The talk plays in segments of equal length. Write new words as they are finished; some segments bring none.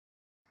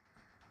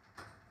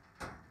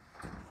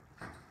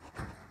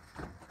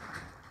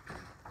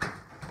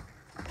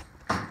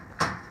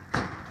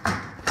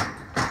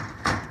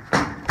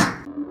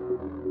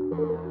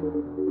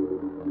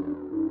We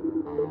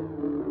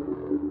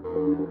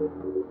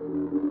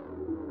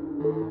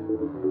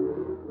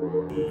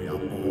are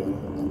born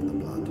of the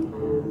blood,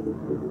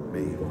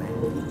 made men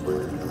by the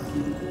blood.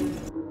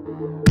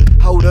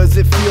 How does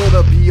it feel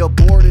to be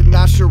aborted?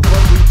 Not sure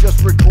what we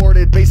just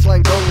recorded.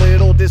 Bassline's a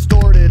little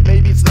distorted.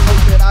 Maybe it's the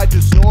coke that I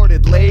just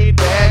snorted. Laid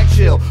back,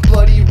 chill,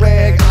 bloody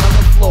rag on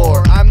the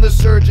floor. I'm the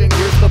surgeon,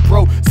 here's the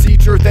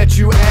procedure that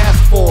you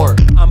asked for.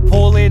 I'm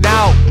pulling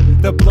out,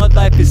 the blood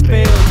life has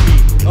failed me.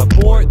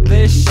 Abort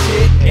this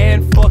shit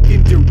and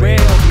fucking derail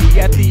me.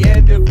 At the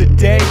end of the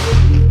day,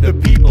 the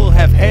people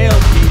have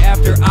hailed me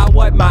after I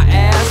wipe my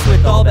ass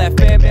with all that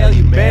fan mail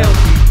you mailed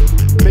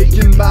me.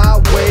 Making my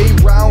way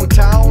round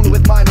town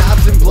with my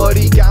knobs and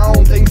bloody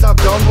gown. Things I've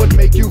done would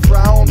make you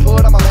frown.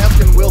 Put on my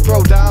mask and we'll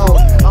throw down.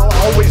 I'll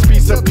always be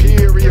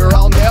superior,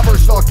 I'll never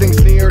stalk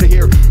things near to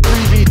here.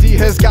 3VD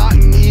has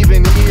gotten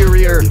even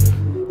eerier.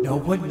 No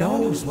one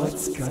knows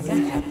what's gonna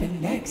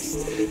happen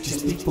next.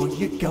 Just before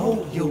you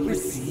go, you'll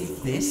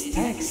receive this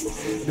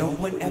text. No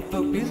one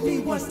ever really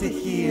wants to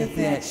hear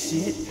that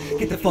shit.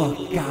 Get the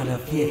fuck out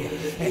of here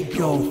and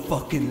go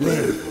fucking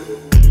live.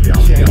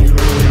 Can't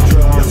really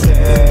trust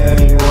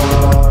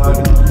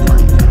anyone.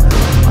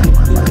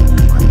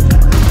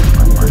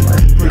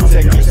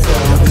 Protect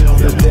yourself till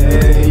the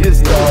day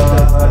is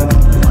done.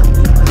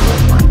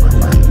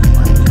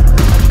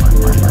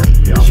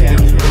 Can't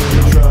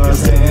really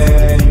trust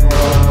anyone.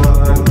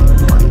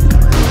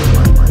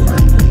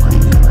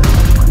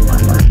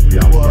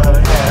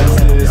 What has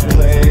this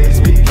place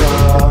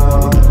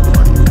become?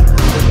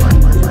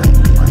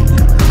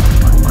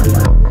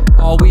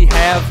 All we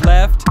have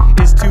left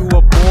is to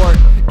abort.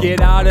 Get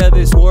out of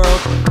this world,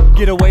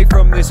 get away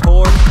from this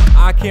horde.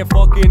 I can't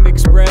fucking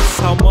express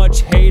how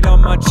much hate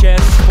on my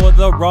chest for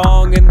the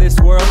wrong in this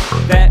world.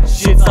 That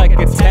shit's like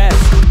a test.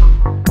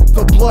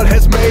 The blood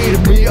has made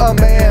me a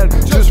man.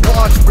 Just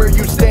watch where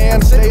you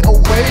stand. Stay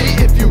away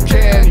if you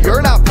can.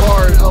 You're not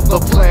part of the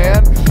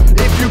plan.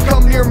 If you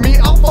come near me,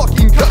 I'll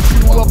fucking cut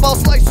you up. I'll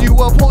slice you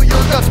up, pull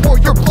your guts, pour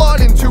your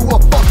blood into a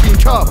fucking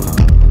cup.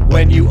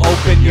 When you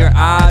open your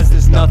eyes,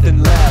 there's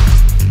nothing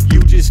left.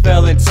 You just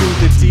fell into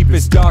the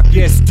deepest,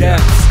 darkest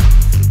depths.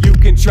 You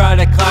can try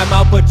to climb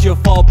out, but you'll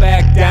fall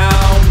back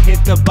down.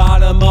 Hit the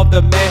bottom of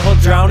the manhole,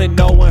 drown, and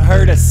no one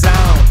heard a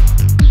sound.